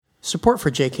Support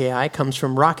for JKI comes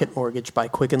from Rocket Mortgage by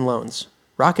Quicken Loans.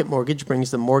 Rocket Mortgage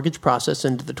brings the mortgage process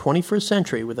into the 21st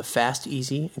century with a fast,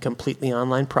 easy, and completely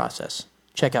online process.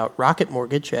 Check out Rocket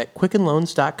Mortgage at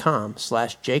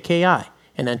quickenloans.com/JKI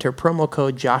and enter promo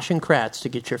code Josh and Kratz to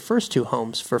get your first 2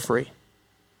 homes for free.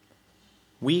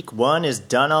 Week 1 is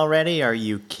done already? Are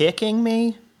you kicking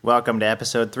me? Welcome to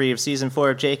episode 3 of season 4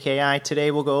 of JKI.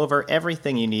 Today we'll go over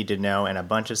everything you need to know and a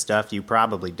bunch of stuff you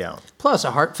probably don't. Plus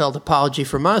a heartfelt apology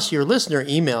from us, your listener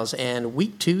emails, and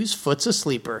week 2's Foot's a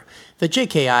Sleeper. The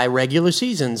JKI regular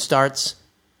season starts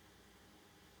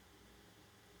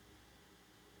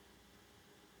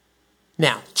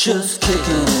now. Just kicking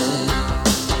it.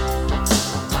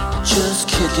 Just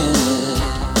kicking it.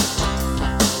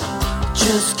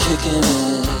 Just kicking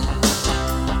it.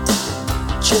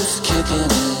 Just kicking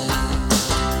it.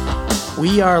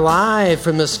 We are live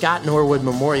from the Scott Norwood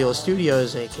Memorial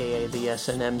Studios, a.k.a. the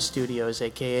S&M Studios,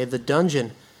 a.k.a. The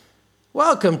Dungeon.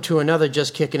 Welcome to another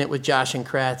Just Kicking It with Josh and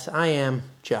Kratz. I am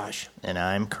Josh. And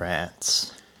I'm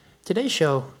Kratz. Today's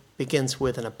show begins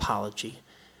with an apology.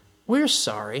 We're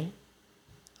sorry.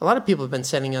 A lot of people have been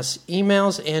sending us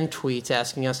emails and tweets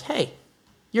asking us, hey,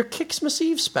 your Kicksmas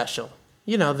Eve special,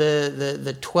 you know,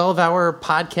 the 12-hour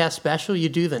podcast special you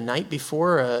do the night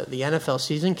before the NFL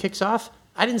season kicks off,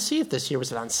 I didn't see it this year.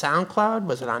 Was it on SoundCloud?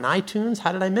 Was it on iTunes?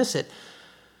 How did I miss it?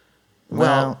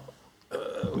 Well,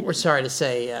 we're sorry to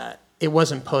say it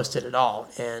wasn't posted at all,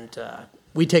 and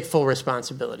we take full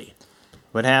responsibility.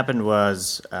 What happened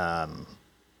was, and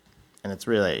it's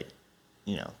really,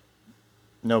 you know,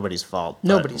 nobody's fault.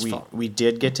 Nobody's fault. We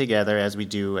did get together, as we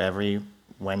do every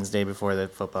Wednesday before the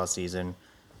football season,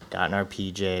 got in our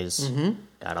PJs,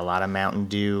 got a lot of Mountain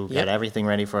Dew, got everything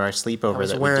ready for our sleepover that we do. I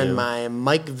was wearing my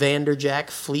Mike Vanderjack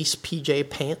fleece PJ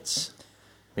pants.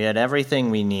 We had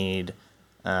everything we need.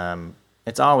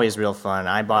 It's always real fun.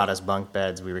 I bought us bunk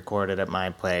beds. We recorded at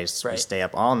my place. Right. We stay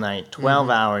up all night, 12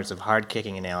 hours of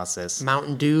hard-kicking analysis.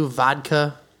 Mountain Dew,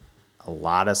 vodka. A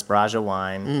lot of Spraja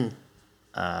wine.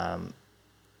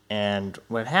 And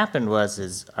what happened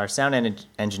was our sound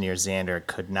engineer, Xander,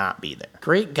 could not be there.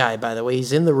 Great guy, by the way.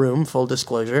 He's in the room, full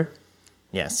disclosure.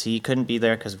 Yes, he couldn't be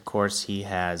there because, of course, he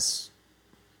has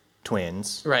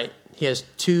twins. Right. He has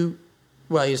two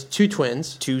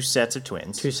twins. 2 sets of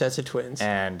twins. 2 sets of twins.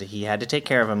 And he had to take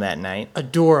care of them that night.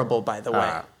 Adorable, by the way.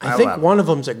 I I think love one of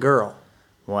them's a girl.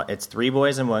 Well, it's 3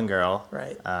 boys and 1 girl.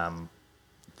 Right.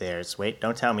 Wait,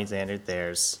 don't tell me, Xander.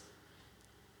 There's...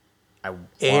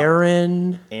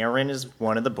 Aaron. Aaron is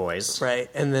one of the boys. Right.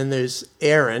 And then there's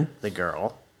Aaron. The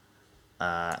girl.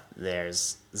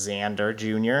 There's Xander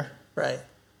Jr. Right.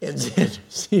 And Xander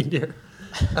Sr.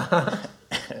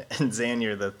 And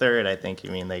Xander the third, I think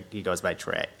you mean. He goes by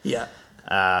Trey. Yeah.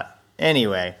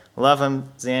 Anyway, love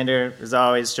him. Xander is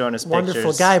always showing us pictures.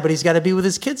 Wonderful guy, but he's got to be with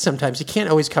his kids sometimes. He can't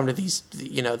always come to these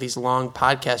long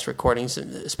podcast recordings,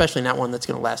 especially not one that's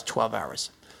going to last 12 hours.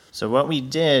 So what we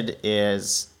did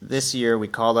is, this year we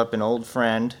called up an old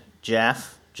friend,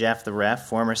 Jeff the Ref,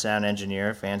 former sound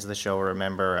engineer. Fans of the show will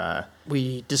remember.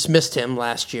 We dismissed him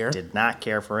last year. Did not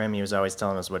care for him. He was always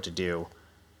telling us what to do.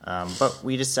 But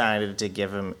we decided to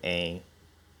give him a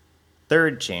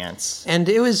third chance. And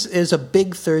it was a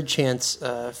big third chance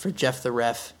for Jeff the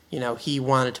Ref. You know, he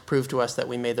wanted to prove to us that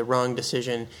we made the wrong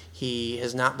decision. He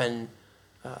has not been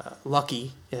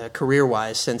lucky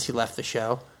career-wise since he left the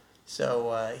show.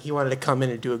 So he wanted to come in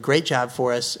and do a great job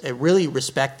for us. I really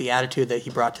respect the attitude that he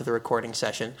brought to the recording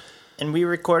session. And we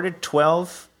recorded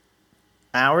 12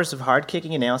 hours of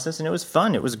hard-kicking analysis, and it was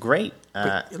fun. It was great.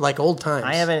 Like old times.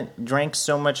 I haven't drank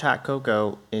so much hot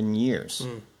cocoa in years.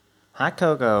 Hot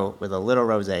cocoa with a little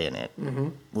rosé in it. Mm-hmm.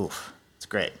 Oof, it's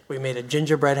great. We made a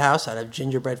gingerbread house out of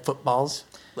gingerbread footballs.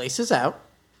 Laces out.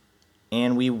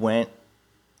 And we went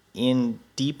in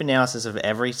deep analysis of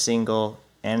every single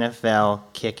NFL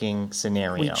kicking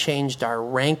scenario. We changed our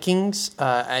rankings.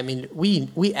 I mean,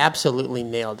 we absolutely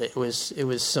nailed it. It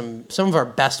was some of our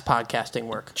best podcasting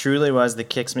work. Truly was the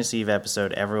Kicksmas Eve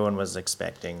episode everyone was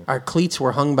expecting. Our cleats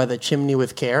were hung by the chimney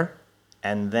with care.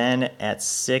 And then at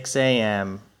 6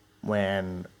 a.m.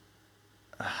 when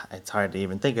it's hard to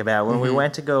even think about, when we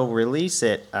went to go release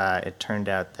it, it turned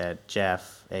out that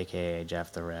Jeff, a.k.a.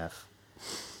 Jeff the Ref,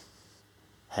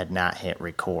 had not hit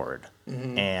record.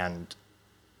 And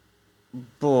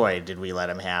boy, did we let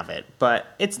him have it. But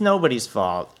it's nobody's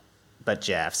fault but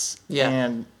Jeff's. Yeah.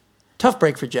 And tough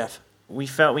break for Jeff. we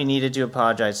felt we needed to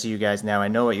apologize to you guys now. I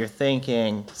know what you're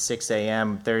thinking. 6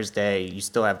 a.m. Thursday, you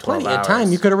still have 12 Plenty hours. of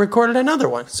time. You could have recorded another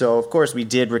one. So, of course, we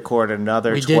did record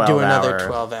another 12 hour. We did do another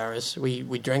 12 hours.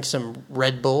 We drank some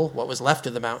Red Bull, what was left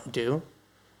of the Mountain Dew,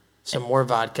 some more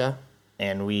vodka.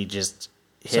 And we just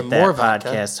hit some that more vodka.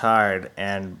 podcast hard,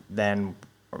 and then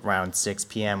around 6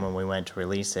 p.m. when we went to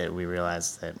release it, we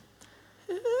realized that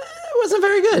It wasn't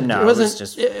very good. No, it wasn't. it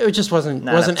was just it just wasn't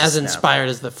not up to as snuff. inspired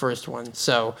as the first one.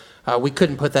 So we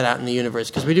couldn't put that out in the universe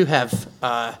because we do have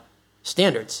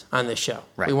standards on this show.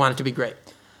 Right. We want it to be great.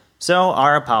 So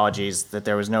our apologies that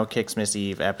there was no Kicksmas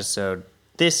Eve episode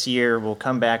this year. We'll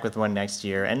come back with one next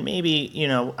year, and maybe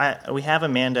we have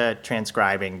Amanda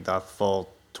transcribing the full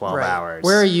 12 hours.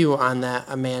 Where are you on that,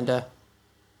 Amanda?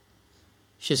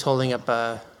 She's holding up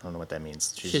a. I don't know what that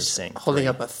means. She's She's just saying holding 3.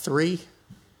 up a 3.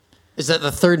 Is that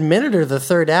the third minute or the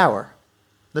third hour?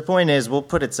 The point is, we'll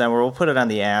put it somewhere. We'll put it on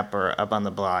the app or up on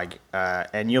the blog,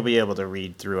 and you'll be able to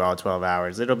read through all 12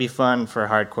 hours. It'll be fun for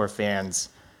hardcore fans,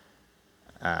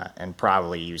 and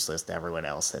probably useless to everyone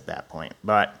else at that point.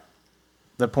 But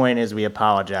the point is, we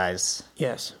apologize,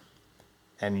 Yes.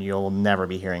 and you'll never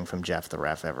be hearing from Jeff the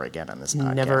Ref ever again on this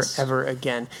podcast. Never, ever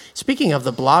again. Speaking of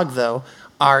the blog, though,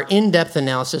 our in-depth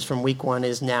analysis from week 1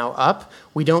 is now up.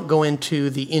 We don't go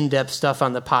into the in-depth stuff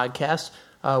on the podcast.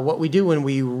 What we do when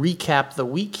we recap the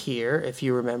week here, if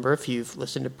you remember, if you've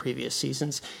listened to previous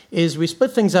seasons, is we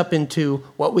split things up into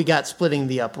what we got splitting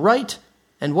the up right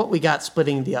and what we got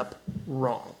splitting the up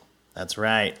wrong. That's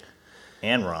right.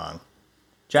 And wrong.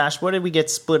 Josh, what did we get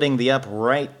splitting the up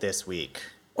right this week?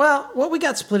 Well, what we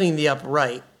got splitting the up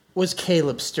right was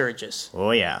Caleb Sturgis.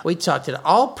 Oh, yeah. We talked it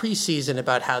all preseason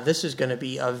about how this is going to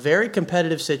be a very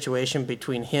competitive situation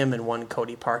between him and one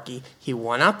Cody Parkey. He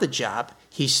won out the job.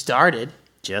 He started.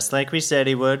 Just like we said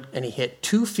he would. And he hit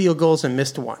 2 field goals and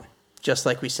missed 1, just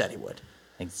like we said he would.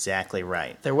 Exactly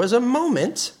right. There was a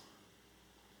moment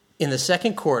in the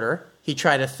second quarter, he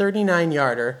tried a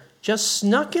 39-yarder, just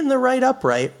snuck in the right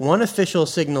upright. One official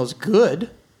signals good.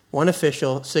 One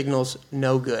official signals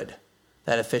no good.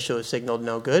 That official who signaled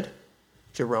no good,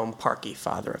 Jerome Parkey,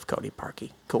 father of Cody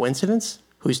Parkey. Coincidence?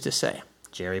 Who's to say?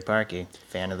 Jerry Parkey,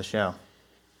 fan of the show.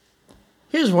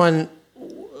 Here's one.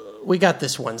 We got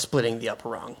this one splitting the up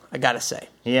wrong, I got to say.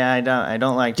 Yeah, I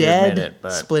don't like to admit Dead it,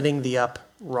 but splitting the up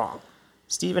wrong.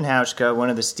 Steven Hauschka, one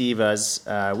of the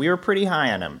Stevas, we were pretty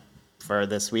high on him for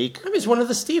this week. I mean, he's one of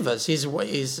the Stevas. He's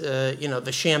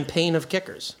the champagne of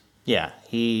kickers. Yeah,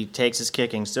 he takes his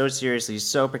kicking so seriously,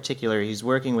 so particular. He's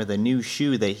working with a new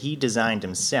shoe that he designed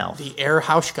himself. The Air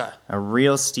Hauschka. A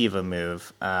real Steva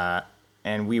move,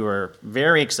 and we were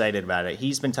very excited about it.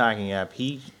 He's been talking up.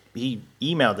 He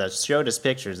emailed us, showed us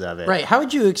pictures of it. Right. How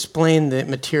would you explain the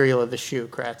material of the shoe,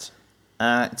 Kratz?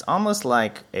 It's almost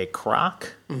like a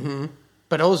croc. Mm-hmm.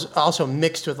 But also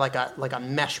mixed with like a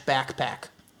mesh backpack.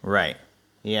 Right.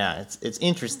 Yeah, it's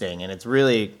interesting, and it's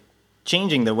really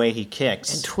changing the way he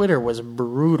kicks. And Twitter was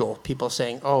brutal. People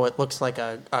saying, "Oh, it looks like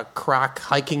a croc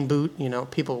hiking boot."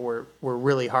 People were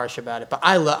really harsh about it. But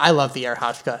I love the Air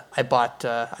Hauschka. I bought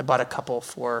a couple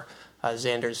for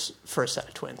Xander's first set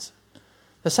of twins.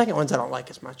 The second ones I don't like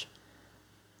as much.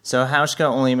 So Hauschka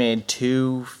only made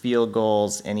 2 field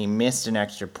goals, and he missed an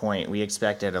extra point. We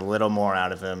expected a little more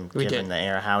out of him, given the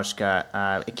Air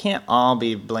Hauschka. It can't all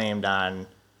be blamed on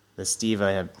the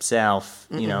Steva himself.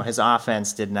 Mm-mm. His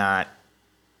offense did not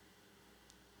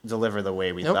deliver the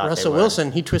way we thought Russell they would.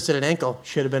 Wilson, he twisted an ankle.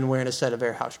 Should have been wearing a set of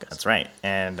Air Hauschkas. That's right.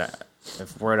 And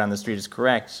if word on the street is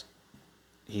correct,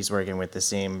 he's working with the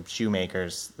same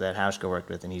shoemakers that Hauschka worked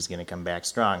with, and he's going to come back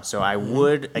strong. So I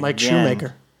would Mike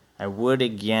Shoemaker. I would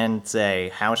again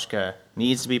say Hauschka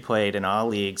needs to be played in all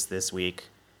leagues this week,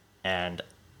 and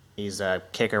he's a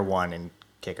kicker 1 in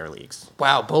kicker leagues.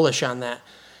 Wow, bullish on that.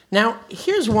 Now,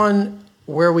 here's one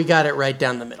where we got it right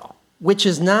down the middle, which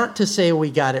is not to say we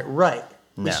got it right.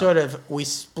 No. We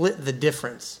split the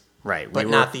difference. Right. But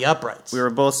not the uprights. We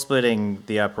were both splitting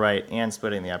the upright and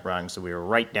splitting the up wrong, so we were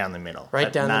right down the middle.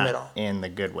 Right down the not middle. In the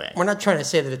good way. We're not trying to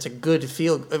say that it's a good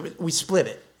field. We split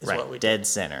it, is right. what we did. Dead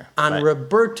center. On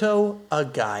Roberto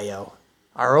Agallo,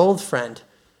 our old friend.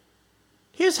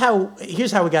 Here's how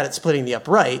we got it splitting the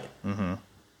upright. Mm-hmm.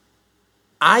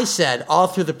 I said all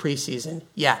through the preseason,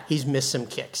 yeah, he's missed some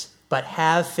kicks. But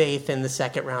have faith in the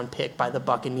second-round pick by the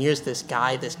Buccaneers. This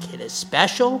kid is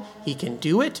special. He can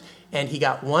do it. And he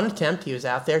got 1 attempt. He was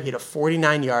out there. He had a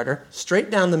 49-yarder straight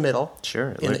down the middle.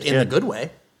 Sure, in the good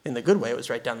way. In the good way, it was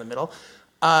right down the middle.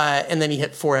 And then he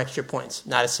hit 4 extra points.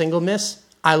 Not a single miss.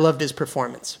 I loved his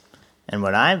performance. And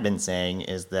what I've been saying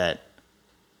is that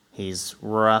he's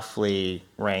roughly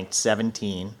ranked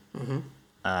 17. Mm-hmm.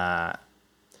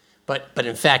 But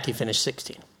in fact, he finished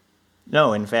 16.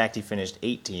 No, in fact, he finished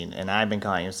 18, and I've been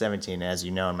calling him 17. As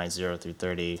you know, in my 0 through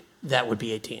 30, that would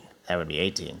be 18. That would be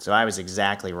 18. So I was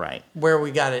exactly right. Where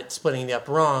we got it splitting it up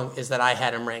wrong is that I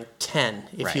had him ranked 10.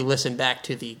 If Right. you listen back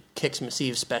to the Kicksmas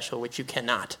Eve special, which you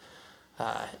cannot,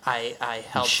 I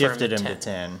held shifted firm him at to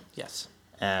 10. Yes.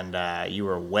 And you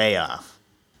were way off.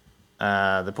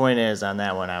 The point is, on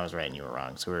that one, I was right and you were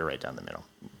wrong, so we were right down the middle.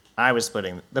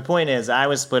 The point is, I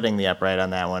was splitting the up right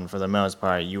on that one for the most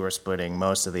part. You were splitting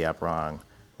most of the up wrong.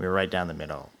 We were right down the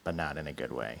middle, but not in a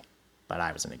good way. But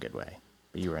I was in a good way.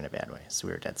 But you were in a bad way, so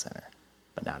we were dead center,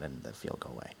 but not in the field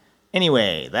goal way.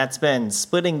 Anyway, that's been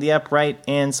splitting the up right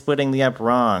and splitting the up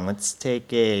wrong. Let's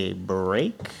take a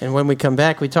break. And when we come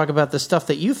back, we talk about the stuff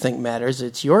that you think matters.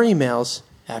 It's your emails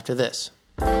after this.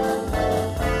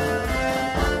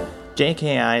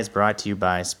 JKI is brought to you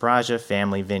by Spraja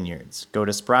Family Vineyards. Go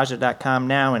to spraja.com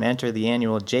now and enter the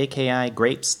annual JKI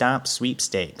Grape Stomp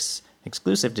Sweepstakes.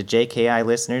 Exclusive to JKI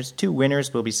listeners, 2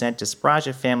 winners will be sent to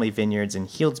Spraja Family Vineyards in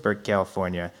Healdsburg,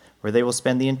 California, where they will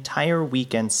spend the entire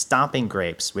weekend stomping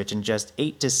grapes, which in just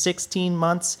 8 to 16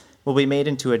 months will be made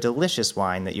into a delicious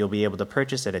wine that you'll be able to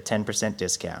purchase at a 10%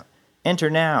 discount. Enter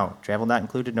now. Travel not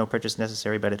included, no purchase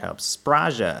necessary, but it helps.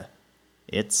 Spraja.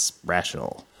 It's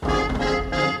rational.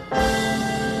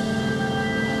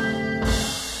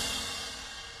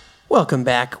 Welcome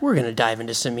back. We're going to dive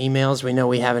into some emails. We know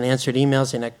we haven't answered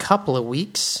emails in a couple of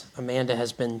weeks. Amanda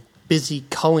has been busy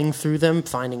culling through them,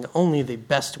 finding only the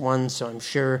best ones, so I'm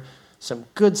sure some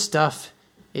good stuff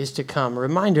is to come. A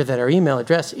reminder that our email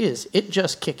address is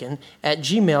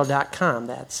itjustkickin@gmail.com.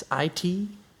 That's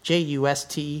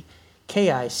ITJUSTKICKIN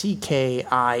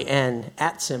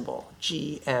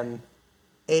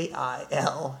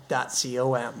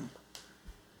 @GMAIL.com.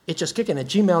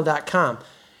 Itjustkickin@gmail.com.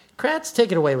 Kratz,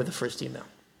 take it away with the first email.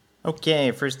 Okay,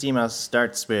 first email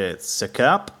starts with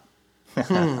succup.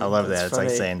 I love that. It's funny.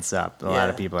 like saying sup. A lot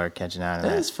of people are catching on to That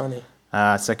that. is funny.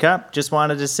 Succup, just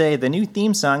wanted to say the new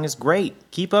theme song is great.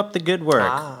 Keep up the good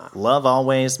work. Love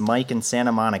always, Mike in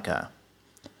Santa Monica.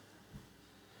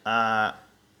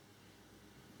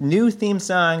 New theme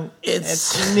song.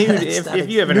 It's new. If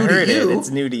you haven't heard it,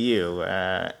 it's new to you.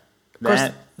 Of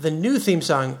course, the new theme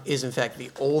song is, in fact, the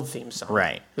old theme song.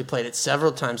 Right. We played it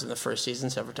several times in the first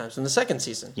season, several times in the second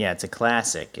season. Yeah, it's a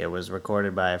classic. It was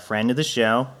recorded by a friend of the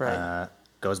show. Right.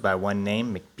 Goes by one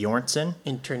name, McBjornson.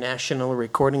 International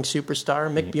recording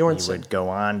superstar Mick Bjornson. He would go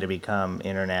on to become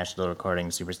international recording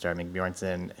superstar Mick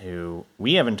Bjornson, who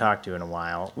we haven't talked to in a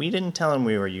while. We didn't tell him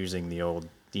we were using the old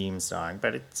theme song,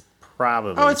 but it's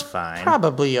probably fine.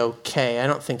 Probably okay. I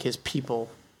don't think his people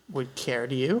would care.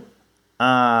 Do you?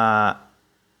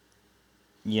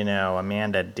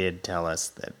 Amanda did tell us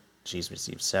that she's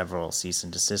received several cease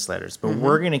and desist letters, but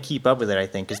we're going to keep up with it, I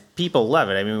think, because people love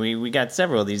it. I mean, we got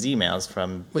several of these emails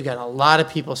from... We got a lot of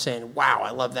people saying, wow, I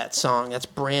love that song. That's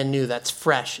brand new. That's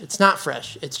fresh. It's not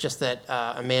fresh. It's just that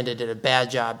Amanda did a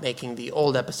bad job making the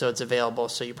old episodes available,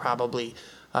 so you probably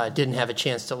didn't have a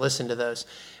chance to listen to those.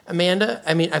 Amanda,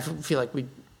 I mean, I feel like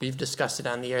we've discussed it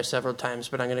on the air several times,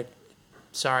 but I'm going to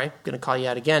call you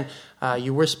out again.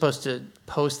 You were supposed to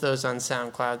post those on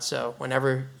SoundCloud, so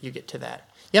whenever you get to that.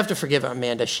 You have to forgive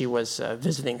Amanda. She was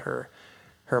visiting her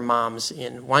moms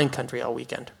in wine country all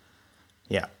weekend.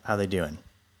 Yeah. How they doing?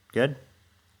 Good?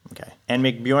 Okay. And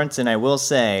McBjornson, I will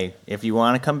say, if you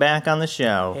want to come back on the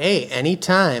show... Hey,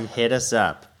 anytime. Hit us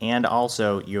up. And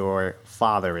also, your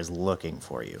father is looking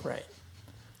for you. Right.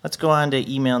 Let's go on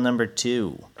to email number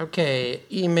 2. Okay,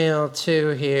 email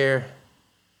 2 here.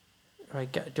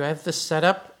 Do I have this set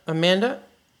up, Amanda?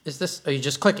 Is this... Oh, you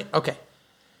just click it. Okay.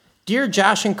 Dear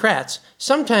Josh and Kratz,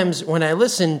 sometimes when I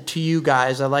listen to you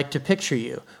guys, I like to picture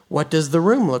you. What does the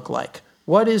room look like?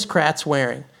 What is Kratz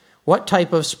wearing? What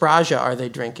type of Spraja are they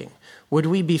drinking? Would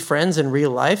we be friends in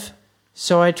real life?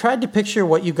 So I tried to picture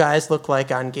what you guys look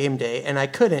like on game day, and I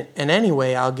couldn't. And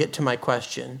anyway, I'll get to my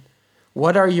question.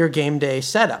 What are your game day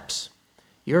setups?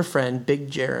 Your friend,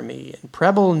 Big Jeremy, in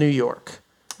Preble, New York.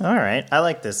 All right. I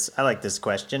like this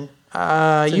question.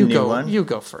 You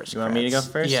go first. You want me to go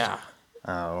first? Yeah.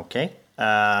 Okay.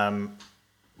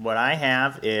 What I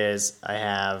have is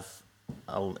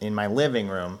in my living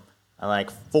room, I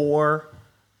like 4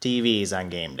 TVs on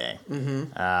game day.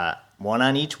 Mm-hmm. One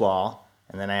on each wall,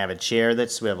 and then I have a chair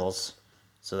that swivels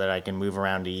so that I can move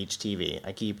around to each TV.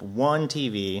 I keep one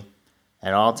TV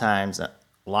at all times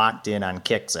locked in on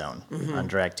Kick Zone on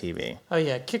DirecTV. Oh,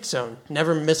 yeah, Kick Zone.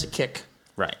 Never miss a kick.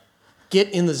 Right.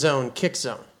 Get in the zone, Kick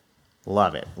Zone.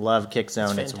 Love it. Love Kick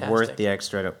Zone. It's worth the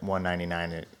extra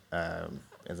 $1.99.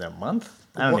 Is it a month?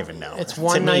 I don't even know. It's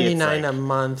 $1.99 a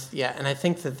month. Yeah, and I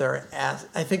think that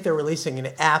they're releasing an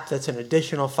app that's an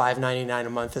additional $5.99 a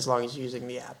month as long as you're using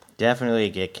the app. Definitely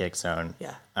get Kick Zone.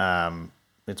 Yeah.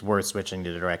 It's worth switching to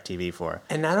DirecTV for.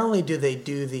 And not only do they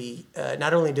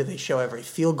show every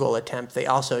field goal attempt, they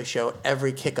also show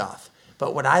every kickoff.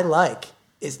 But what I like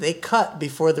is they cut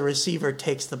before the receiver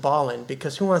takes the ball in,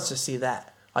 because who wants to see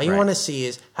that? All you Right. want to see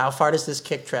is how far does this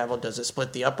kick travel? Does it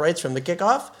split the uprights from the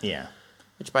kickoff? Yeah.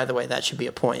 Which, by the way, that should be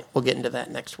a point. We'll get into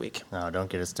that next week. No, don't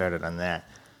get us started on that.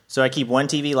 So I keep one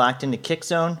TV locked into kick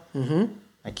zone. Mm-hmm.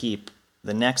 I keep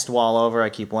the next wall over. I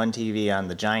keep one TV on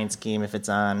the Giants game if it's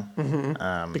on.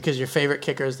 Mm-hmm. Because your favorite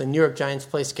kicker is the New York Giants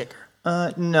place kicker.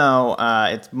 No,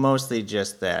 it's mostly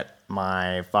just that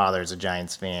my father's a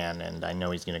Giants fan, and I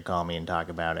know he's going to call me and talk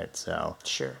about it, so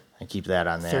Sure. I keep that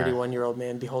on there. 31-year-old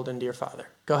man beholden to your father.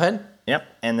 Go ahead. Yep,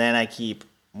 and then I keep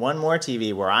one more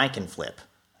TV where I can flip.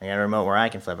 I got a remote where I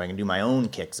can flip. I can do my own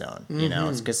kick zone, you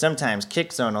know, because sometimes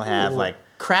kick zone will have like...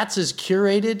 Kratz's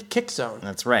curated kick zone.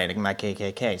 That's right, my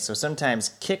KKK. So sometimes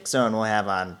kick zone will have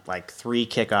on like 3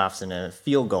 kickoffs and a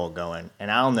field goal going,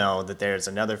 and I'll know that there's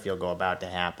another field goal about to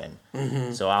happen.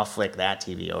 Mm-hmm. So I'll flick that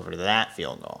TV over to that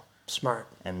field goal. Smart.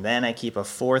 And then I keep a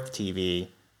 4th TV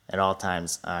at all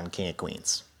times on King of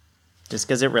Queens, just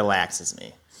because it relaxes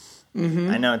me. Mm-hmm.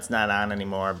 I know it's not on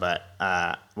anymore, but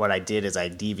what I did is I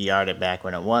DVR'd it back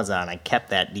when it was on. I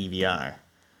kept that DVR.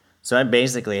 So I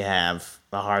basically have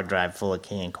a hard drive full of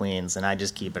King of Queens, and I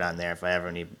just keep it on there. If I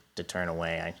ever need to turn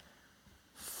away, I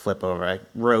flip over, I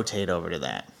rotate over to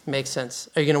that. Makes sense.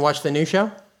 Are you going to watch the new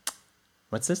show?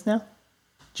 What's this now?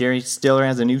 Jerry Stiller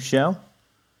has a new show?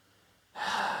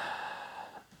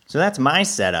 So that's my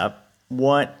setup.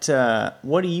 What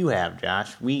do you have,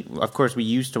 Josh? Of course, we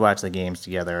used to watch the games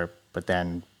together, but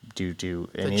then due to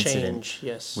an incident,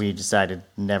 yes, we decided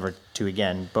never to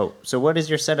again. So what is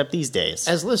your setup these days?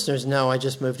 As listeners know, I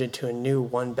just moved into a new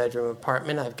 1-bedroom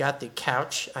apartment. I've got the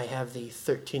couch. I have the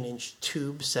 13-inch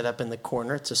tube set up in the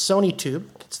corner. It's a Sony tube.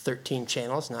 It's 13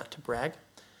 channels, not to brag.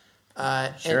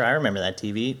 Sure, I remember that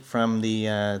TV from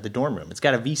the dorm room. It's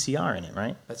got a VCR in it,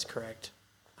 right? That's correct.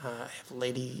 I have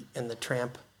Lady and the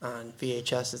Tramp on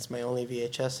VHS. It's my only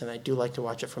VHS, and I do like to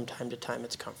watch it from time to time.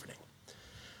 It's comforting.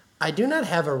 I do not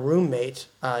have a roommate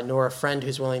nor a friend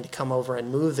who's willing to come over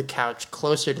and move the couch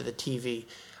closer to the TV.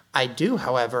 I do,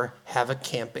 however, have a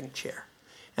camping chair.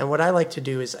 And what I like to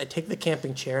do is I take the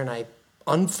camping chair and I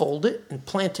unfold it and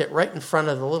plant it right in front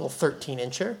of the little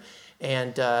 13-incher. And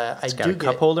It's got a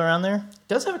cup holder on there? It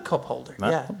does have a cup holder,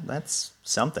 yeah. That's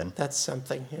something. That's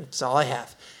something. It's all I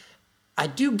have. I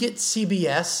do get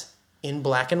CBS in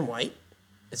black and white.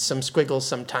 It's some squiggles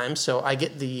sometimes, so I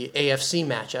get the AFC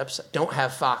matchups. I don't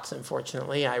have Fox,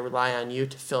 unfortunately. I rely on you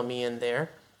to fill me in there.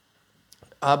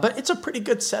 But it's a pretty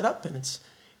good setup, and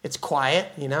it's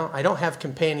quiet, you know. I don't have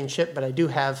companionship, but I do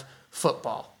have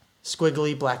football.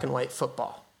 Squiggly black and white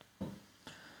football.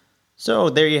 So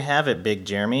there you have it, Big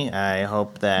Jeremy. I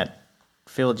hope that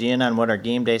filled you in on what our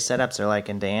game day setups are like,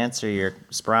 and to answer your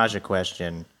Spraja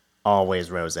question, always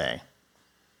rosé.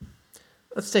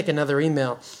 Let's take another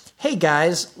email. Hey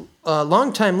guys,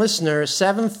 long-time listener,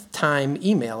 7th-time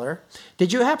emailer.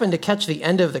 Did you happen to catch the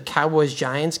end of the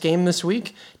Cowboys-Giants game this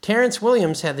week? Terrence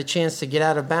Williams had the chance to get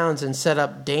out of bounds and set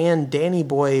up Danny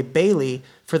Boy Bailey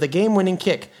for the game-winning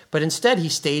kick, but instead he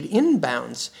stayed in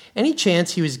bounds. Any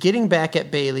chance he was getting back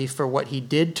at Bailey for what he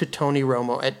did to Tony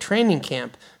Romo at training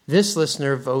camp? This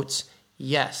listener votes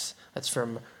yes. That's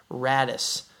from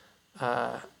Radis.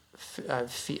 I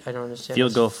don't understand.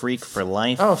 Field goal freak for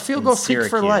life. Oh, field goal freak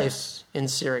for Syracuse. life in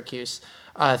Syracuse.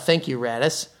 Thank you,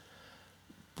 Radis.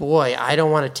 Boy, I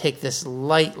don't want to take this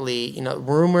lightly. You know,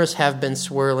 rumors have been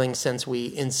swirling since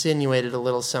we insinuated a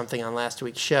little something on last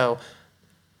week's show.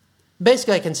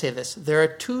 Basically, I can say this. There are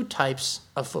 2 types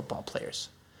of football players.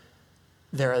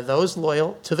 There are those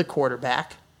loyal to the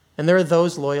quarterback, and there are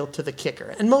those loyal to the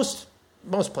kicker. And most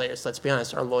players, let's be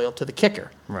honest, are loyal to the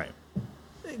kicker. Right.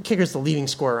 Kicker's the leading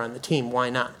scorer on the team. Why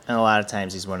not? And a lot of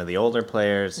times he's one of the older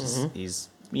players. Mm-hmm. He's,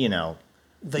 you know.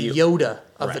 The Yoda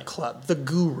of the Right. club, the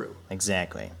guru.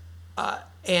 Exactly.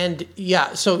 And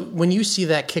yeah, so when you see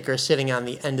that kicker sitting on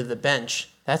the end of the bench,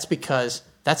 that's because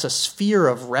that's a sphere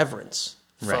of reverence,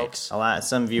 folks. Right.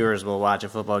 Some viewers will watch a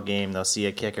football game, they'll see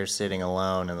a kicker sitting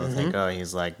alone, and they'll think, oh,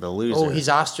 he's like the loser. Oh, he's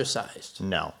ostracized.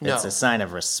 No. It's a sign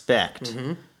of respect.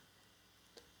 Mm-hmm.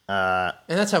 And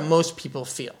that's how most people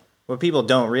feel. What people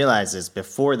don't realize is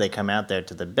before they come out there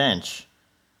to the bench,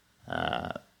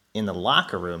 in the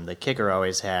locker room, the kicker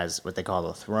always has what they call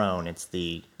a throne. It's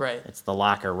the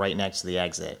locker right next to the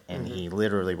exit, and he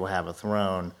literally will have a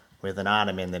throne with an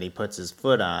ottoman that he puts his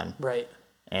foot on. Right.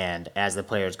 And as the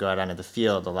players go out onto the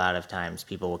field, a lot of times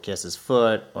people will kiss his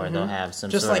foot, or they'll have some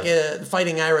just sort like a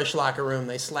Fighting Irish locker room.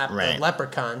 They slap the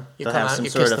leprechaun. You they'll come have out, some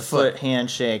you sort kiss of the foot.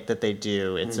 handshake that they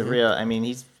do. It's a real. I mean,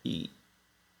 he's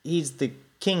the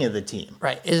king of the team.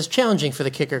 Right. It is challenging for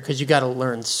the kicker because you got to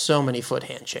learn so many foot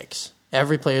handshakes.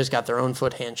 Every player's got their own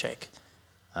foot handshake.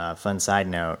 Fun side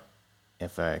note,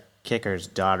 if a kicker's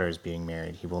daughter is being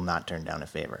married, he will not turn down a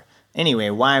favor. Anyway,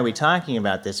 why are we talking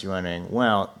about this, you're wondering?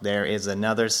 Well, there is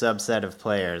another subset of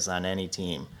players on any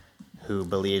team who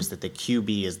believes that the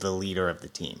QB is the leader of the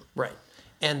team. Right.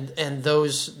 And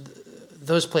those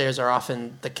players are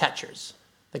often the catchers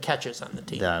on the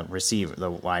team. The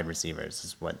wide receivers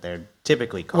is what they're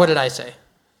typically called. What did I say?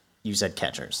 You said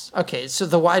catchers. Okay, so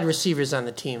the wide receivers on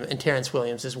the team, and Terrence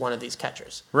Williams is one of these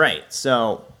catchers. Right.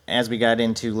 So, as we got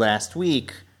into last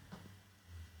week,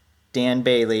 Dan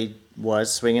Bailey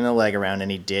was swinging the leg around,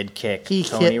 and he did kick He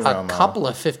Tony hit Romo. a couple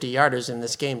of 50-yarders in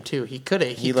this game, too. He could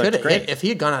have hit. If he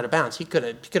had gone out of bounds, he could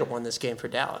have won this game for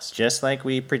Dallas. Just like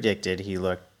we predicted, he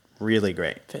looked really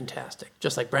great. Fantastic.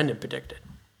 Just like Brendan predicted.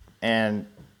 And,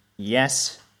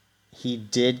 yes, he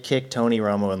did kick Tony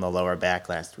Romo in the lower back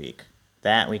last week.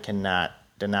 That we cannot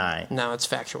deny. No, it's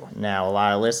factual. Now, a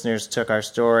lot of listeners took our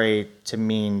story to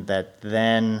mean that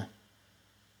then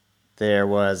there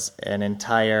was an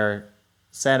entire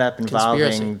setup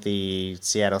involving the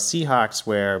Seattle Seahawks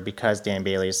where, because Dan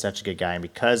Bailey is such a good guy and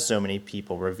because so many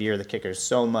people revere the kickers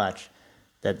so much,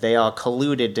 that they all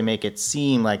colluded to make it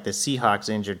seem like the Seahawks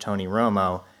injured Tony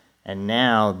Romo. And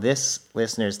now this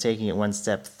listener is taking it one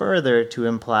step further to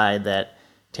imply that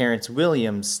Terrence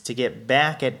Williams, to get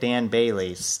back at Dan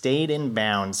Bailey, stayed in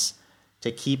bounds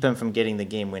to keep him from getting the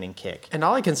game-winning kick. And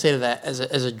all I can say to that as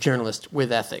a journalist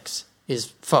with ethics is,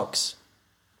 folks,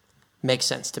 makes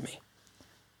sense to me.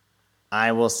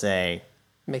 I will say,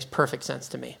 Makes perfect sense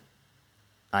to me.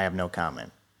 I have no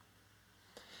comment.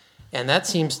 And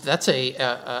that's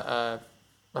a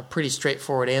pretty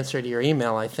straightforward answer to your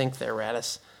email, I think, there,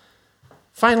 Radis.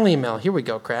 Final email. Here we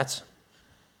go, Kratz.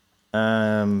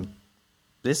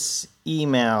 This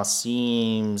email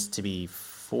seems to be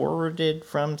forwarded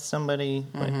from somebody.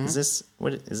 Mm-hmm. Is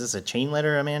this a chain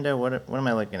letter, Amanda? What am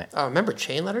I looking at? Oh, remember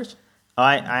chain letters? Oh,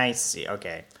 I see.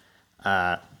 Okay.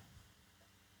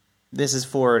 This is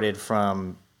forwarded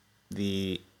from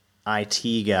the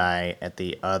IT guy at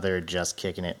the other Just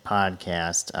Kicking It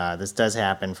podcast. This does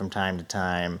happen from time to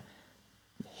time.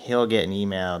 He'll get an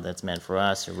email that's meant for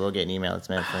us, or we'll get an email that's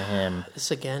meant for him. This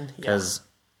again? Yeah. Because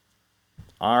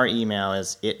our email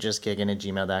is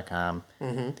itjustkicking@gmail.com.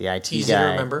 Mm-hmm. The IT Easy guy, to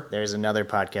remember. There's another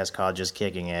podcast called Just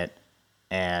Kicking It,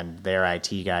 and their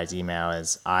IT guy's email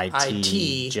is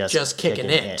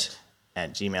itjustkicking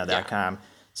at gmail.com. Yeah.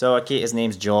 So his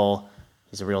name's Joel.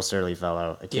 He's a real surly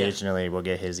fellow. Occasionally we'll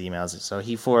get his emails. So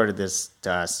he forwarded this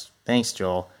to us. Thanks,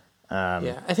 Joel.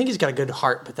 I think he's got a good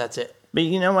heart, but that's it. But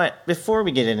you know what? Before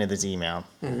we get into this email,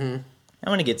 I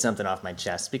want to get something off my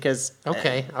chest because...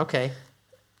 Okay.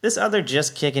 This other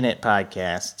Just Kicking It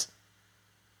podcast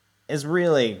is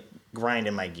really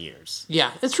grinding my gears.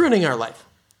 Yeah, it's ruining our life.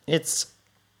 It's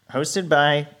hosted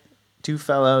by two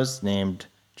fellows named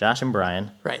Josh and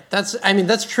Brian. Right.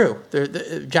 That's true. They're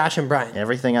Josh and Brian.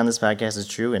 Everything on this podcast is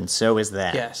true, and so is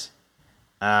that. Yes.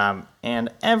 And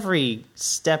every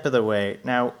step of the way...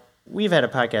 Now, we've had a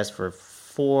podcast for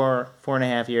four and a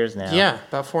half years now. Yeah,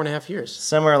 about 4.5 years.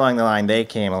 Somewhere along the line, they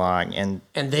came along, and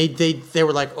they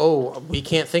were like, oh, we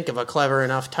can't think of a clever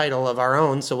enough title of our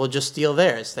own, so we'll just steal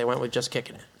theirs. They went with Just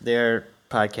Kicking It. their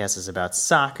podcast is about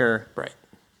soccer. Right.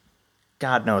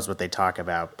 God knows what they talk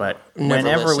about, but Never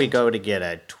whenever we listened. go to get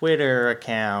a Twitter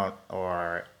account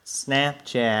or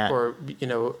Snapchat, Or,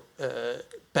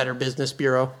 Better Business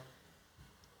Bureau.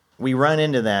 we run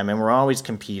into them, and we're always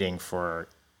competing for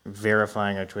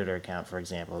verifying our Twitter account, for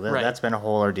example. Right. That's been a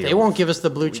whole ordeal. They won't give us the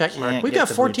blue check mark. can't We get got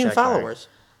the blue 14 check mark. followers.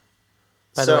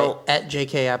 By the way, at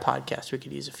JKI Podcast, we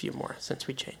could use a few more since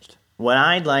we changed. What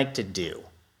I'd like to do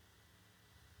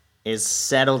is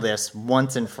settle this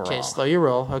once and for Okay, all. slow your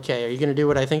roll. Okay, are you going to do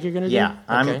what I think you're going to do? Yeah,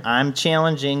 Okay. I'm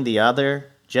challenging the other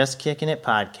Just Kicking It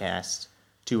podcast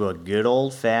to a good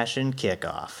old-fashioned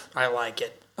kickoff. I like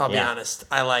it. I'll be Yeah. honest.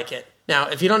 I like it. Now,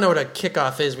 if you don't know what a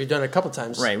kickoff is, we've done it a couple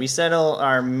times. Right, we settle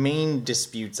our main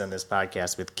disputes on this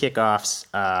podcast with kickoffs.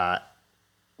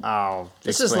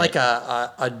 This is like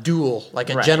a duel, like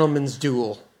a Right. gentleman's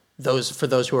duel. For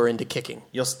those who are into kicking.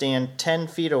 You'll stand 10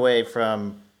 feet away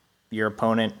from your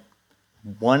opponent.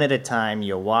 One at a time,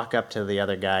 you walk up to the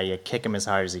other guy, you kick him as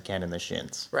hard as you can in the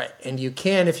shins. Right. And you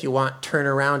can, if you want, turn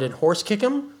around and horse kick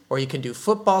them, or you can do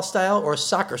football style or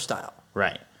soccer style.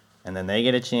 Right. And then they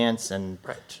get a chance, and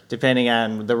Right. depending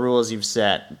on the rules you've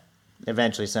set,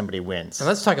 eventually somebody wins. And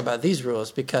let's talk about these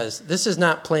rules, because this is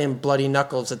not playing bloody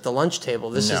knuckles at the lunch table.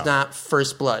 This No. is not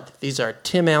first blood. These are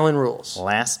Tim Allen rules.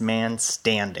 Last man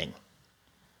standing.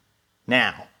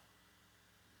 Now,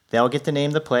 they'll get to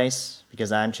name the place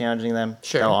because I'm challenging them.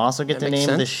 Sure. They'll also get That to makes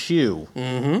name the sense. shoe.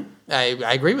 I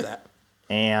agree with that.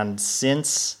 And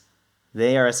since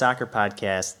They are a soccer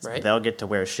podcast. Right. They'll get to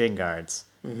wear shin guards.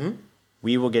 Mm-hmm.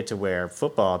 We will get to wear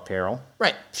football apparel.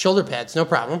 Right. Shoulder pads, no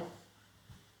problem.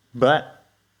 But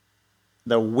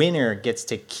the winner gets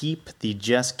to keep the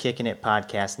Just Kicking It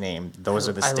podcast name. Those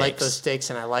are the stakes. I like those stakes,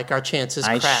 and I like our chances.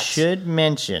 I Kratz. should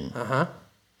mention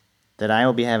that I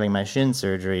will be having my shin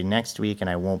surgery next week, and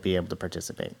I won't be able to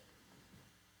participate.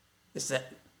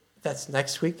 That's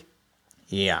next week?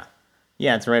 Yeah.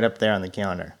 Yeah, it's right up there on the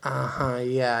calendar.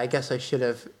 Yeah, I guess I should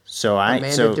have. So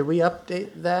Amanda, did we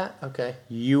update that? Okay.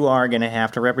 You are going to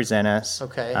have to represent us.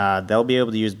 Okay. They'll be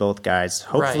able to use both guys.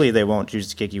 Hopefully Right. they won't choose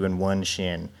to kick you in one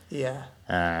shin. Yeah.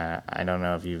 I don't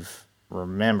know if you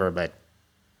remember, but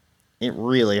it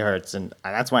really hurts, and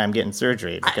that's why I'm getting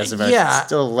surgery, because if it's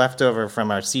still left over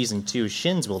from our season 2,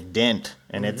 shins will dent,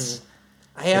 and it's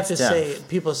I have to tough. say,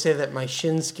 people say that my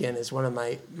shin skin is one of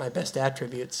my best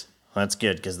attributes. Well, that's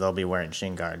good, because they'll be wearing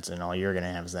shin guards, and all you're going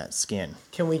to have is that skin.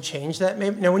 Can we change that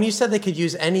maybe? Now, when you said they could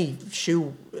use any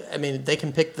shoe, I mean, they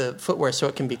can pick the footwear so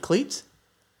it can be cleats?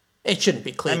 It shouldn't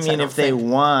be cleats, I mean, don't if they think.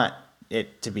 want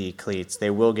it to be cleats, they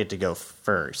will get to go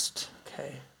first.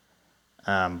 Okay.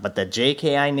 But the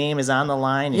JKI name is on the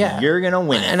line, and Yeah. you're going to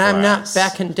win it. And for I'm not us.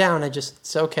 backing down.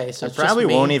 It's okay. So I it's probably just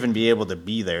me. won't even be able to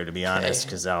be there, to be honest,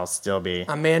 because I'll still be.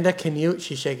 Amanda, can you?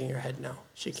 She's shaking her head. No,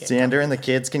 she can't. Sander and the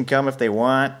kids can come if they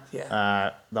want.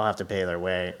 Yeah. They'll have to pay their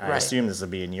way. I Right. assume this will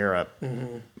be in Europe.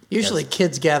 Usually,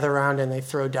 kids gather around and they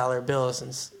throw dollar bills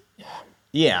and.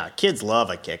 Yeah, kids love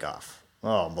a kickoff.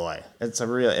 Oh boy, it's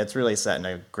really setting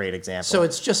a great example. So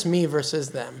it's just me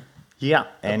versus them. yeah,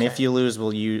 and if Okay. you lose,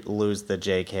 will you lose the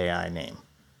JKI name?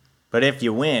 But if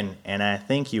you win, and I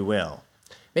think you will.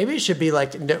 Maybe it should be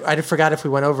like, no, I forgot if we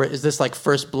went over it. Is this like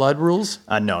first blood rules?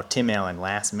 No, Tim Allen,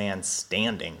 last man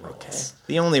standing rules. Okay.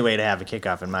 The only way to have a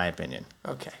kickoff, in my opinion.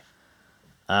 Okay.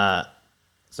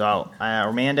 So,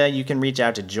 Amanda, you can reach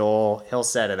out to Joel. He'll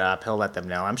set it up. He'll let them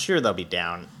know. I'm sure they'll be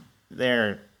down.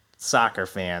 They're soccer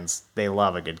fans. They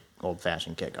love a good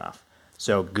old-fashioned kickoff.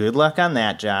 So good luck on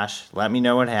that, Josh. Let me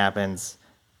know what happens.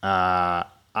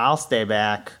 I'll stay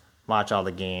back, watch all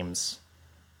the games.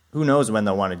 Who knows when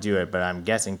they'll want to do it, but I'm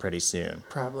guessing pretty soon.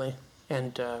 Probably.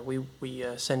 And we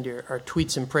send our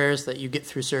tweets and prayers that you get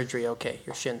through surgery okay,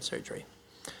 your shin surgery.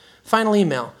 Final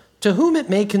email. To whom it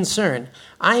may concern,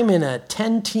 I'm in a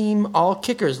 10-team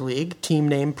all-kickers league, team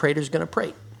name Prater's Gonna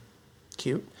Pray.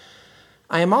 Cute.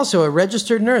 I am also a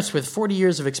registered nurse with 40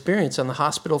 years of experience on the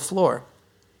hospital floor.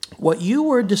 What you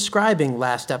were describing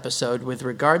last episode with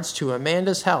regards to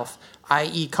Amanda's health,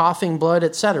 i.e. coughing blood,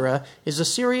 etc., is a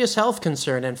serious health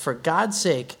concern, and for God's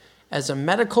sake, as a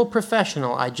medical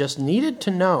professional, I just needed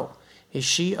to know, is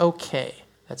she okay?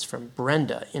 That's from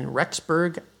Brenda in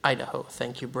Rexburg, Idaho.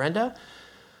 Thank you, Brenda.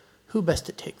 Who best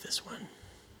to take this one?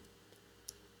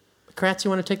 Kratz, you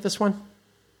want to take this one?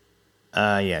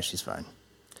 Yeah, she's fine.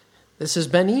 This has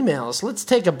been Emails. Let's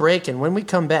take a break, and when we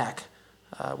come back,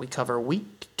 we cover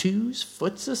Week 2's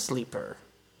Foot's a Sleeper.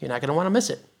 You're not going to want to miss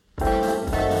it.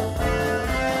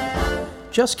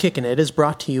 Just Kicking It is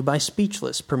brought to you by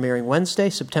Speechless, premiering Wednesday,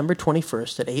 September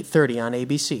 21st at 8:30 on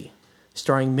ABC.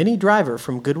 Starring Minnie Driver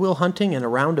from Good Will Hunting and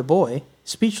Around a Boy,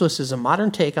 Speechless is a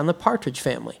modern take on the Partridge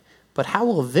Family. But how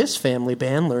will this family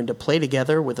band learn to play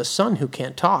together with a son who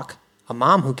can't talk, a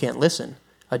mom who can't listen,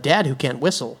 a dad who can't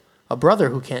whistle, a brother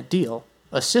who can't deal,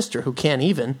 a sister who can't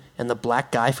even, and the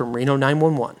black guy from Reno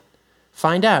 911?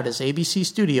 Find out as ABC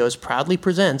Studios proudly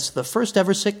presents the first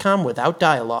ever sitcom without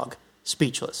dialogue,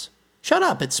 Speechless. Shut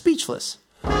up, it's Speechless.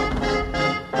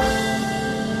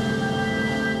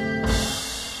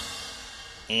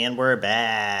 And we're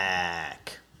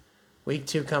back. Week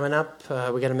 2 coming up.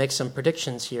 We got to make some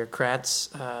predictions here, Kratz.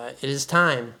 It is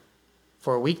time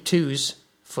for Week 2's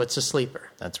Foot's a Sleeper.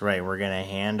 That's right. We're going to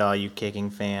hand all you kicking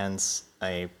fans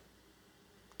a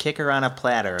kicker on a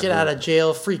platter. Get out of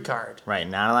jail free card. Right.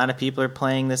 Not a lot of people are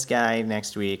playing this guy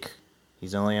next week.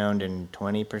 He's only owned in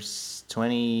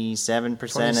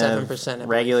 27% of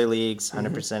regular leagues,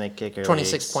 100% of kicker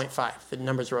leagues. 26.5. The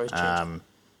numbers are always changing.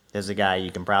 There's a guy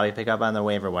you can probably pick up on the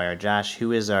waiver wire. Josh,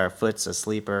 who is our Foot's a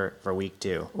Sleeper for Week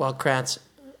 2? Well, Kratz,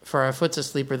 for our Foot's a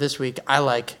Sleeper this week, I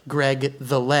like Greg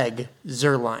the Leg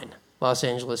Zerline, Los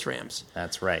Angeles Rams.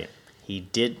 That's right. He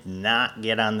did not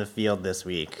get on the field this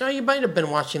week. Now, you might have been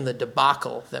watching the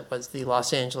debacle that was the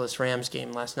Los Angeles Rams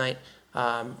game last night,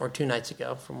 or 2 nights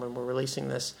ago from when we're releasing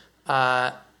this.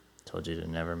 Told you to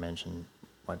never mention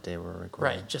what day we're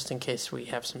recording. Right, just in case we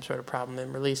have some sort of problem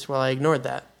in release. Well, I ignored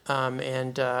that.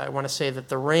 And I want to say that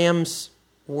the Rams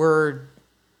were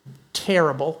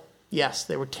terrible. Yes,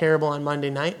 they were terrible on Monday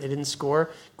night. They didn't score.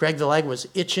 Greg the Leg was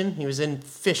itching. He was in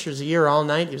Fisher's ear all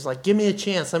night. He was like, give me a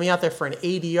chance. Let me out there for an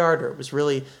 80-yarder. It was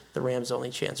really the Rams'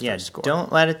 only chance for a score.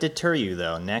 Don't let it deter you,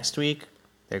 though. Next week,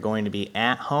 they're going to be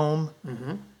at home.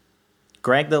 Mm-hmm.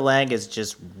 Greg the Leg is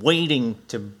just waiting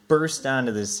to burst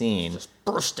onto the scene. Just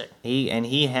bursting.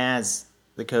 He has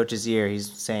the coach's ear.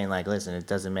 He's saying, like, listen, it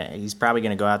doesn't matter. He's probably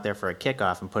going to go out there for a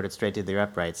kickoff and put it straight to the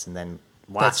uprights and then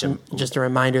watch him. Just a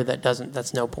reminder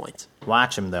that's no point.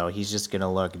 Watch him, though. He's just going to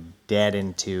look dead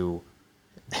into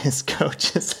his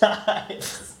coach's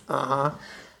eyes. Uh-huh.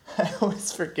 I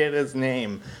always forget his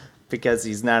name because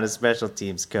he's not a special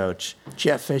teams coach.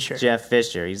 Jeff Fisher.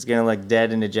 He's going to look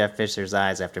dead into Jeff Fisher's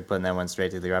eyes after putting that one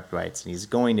straight to the uprights. And he's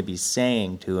going to be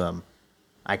saying to him,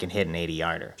 I can hit an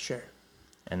 80-yarder. Sure.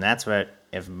 And that's what,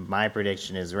 if my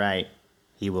prediction is right,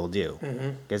 he will do.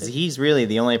 Because he's really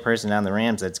the only person on the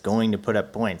Rams that's going to put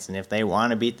up points. And if they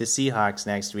want to beat the Seahawks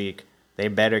next week, they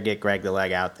better get Greg the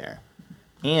Leg out there.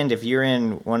 And if you're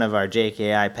in one of our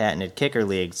JKI patented kicker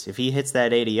leagues, if he hits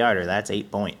that 80-yarder, that's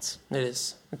 8 points. It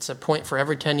is. It's a point for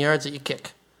every 10 yards that you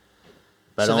kick.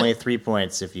 But so only 3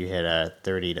 points if you hit a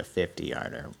 30 to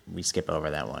 50-yarder. We skip over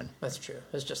that one. That's true.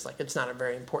 It's just like, it's not a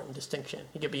very important distinction.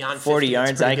 You get beyond 50, 40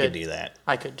 yards, I good. could do that.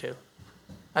 I could too.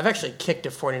 I've actually kicked a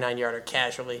 49-yarder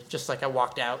casually, just like I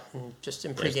walked out and just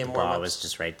in pregame warm-ups. The ball was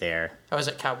just right there. I was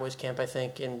at Cowboys camp, I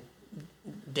think, and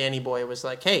Danny Boy was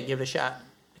like, hey, give it a shot.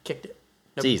 I kicked it.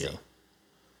 It's easy.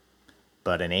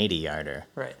 But an 80-yarder.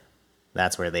 Right.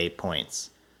 That's worth 8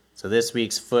 points. So this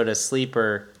week's foot a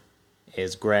sleeper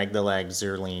is Greg the Leg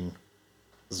Zerline.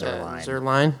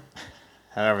 Zerline?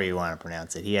 However you want to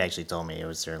pronounce it. He actually told me it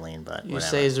was Zerline, but you whatever.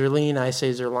 say Zerline, I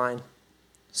say Zerline.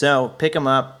 So pick him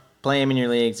up. Play him in your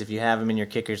leagues. If you have him in your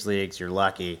kickers leagues, you're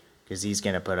lucky because he's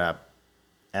going to put up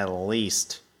at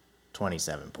least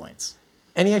 27 points.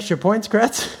 Any extra points,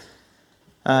 Kretz?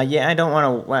 Yeah, I don't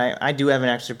want to. I do have an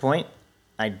extra point.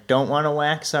 I don't want to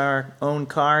wax our own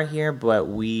car here, but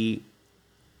we're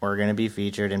going to be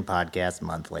featured in Podcast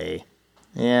Monthly.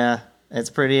 Yeah, it's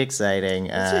pretty exciting.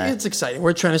 It's exciting.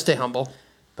 We're trying to stay humble.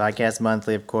 Podcast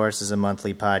Monthly, of course, is a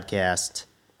monthly podcast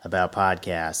about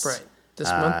podcasts. Right. This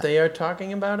month they are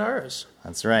talking about ours.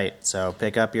 That's right. So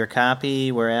pick up your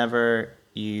copy wherever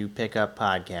you pick up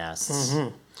podcasts.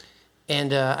 Mm-hmm.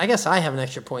 And I guess I have an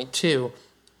extra point, too.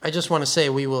 I just want to say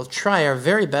we will try our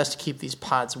very best to keep these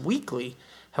pods weekly.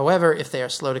 However, if they are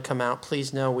slow to come out,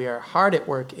 please know we are hard at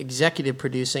work executive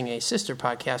producing a sister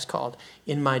podcast called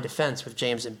In My Defense with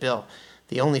James and Bill,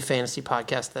 the only fantasy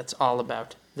podcast that's all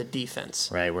about the defense.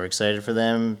 Right. We're excited for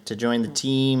them to join the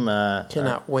team.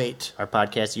 Cannot wait. Our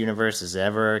podcast universe is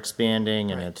ever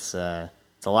expanding, and right. it's a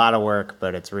lot of work,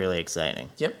 but it's really exciting.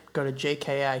 Yep. Go to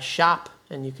JKI Shop,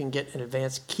 and you can get an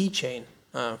advanced keychain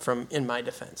from In My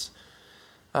Defense.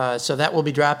 So that will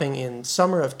be dropping in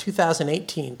summer of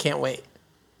 2018. Can't wait.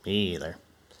 Me either.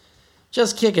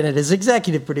 Just Kicking It is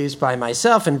executive produced by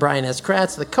myself and Brian S.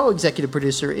 Kratz. The co-executive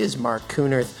producer is Mark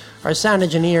Kunerth. Our sound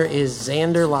engineer is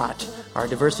Xander Lott. Our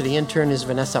diversity intern is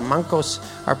Vanessa Mancos.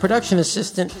 Our production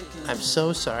assistant, I'm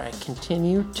so sorry, I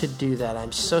continue to do that.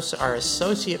 I'm so sorry. Our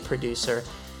associate producer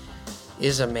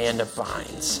is Amanda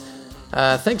Vines.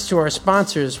 Thanks to our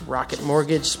sponsors, Rocket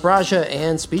Mortgage, Spraja,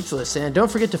 and Speechless. And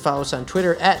don't forget to follow us on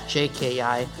Twitter at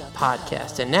JKI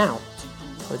Podcast. And now,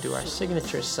 we'll do our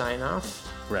signature sign-off.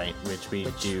 Right, which we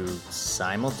do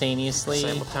simultaneously.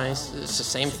 It's the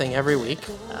same thing every week.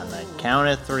 On the count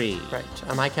of 3. Right.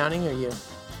 Am I counting or you?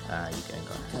 You can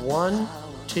go. 1,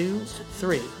 2,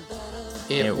 3.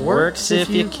 It works if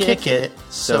you kick it,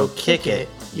 so kick it.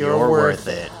 You're worth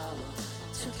it.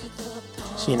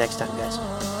 See you next time, guys.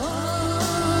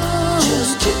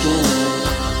 Just kicking it.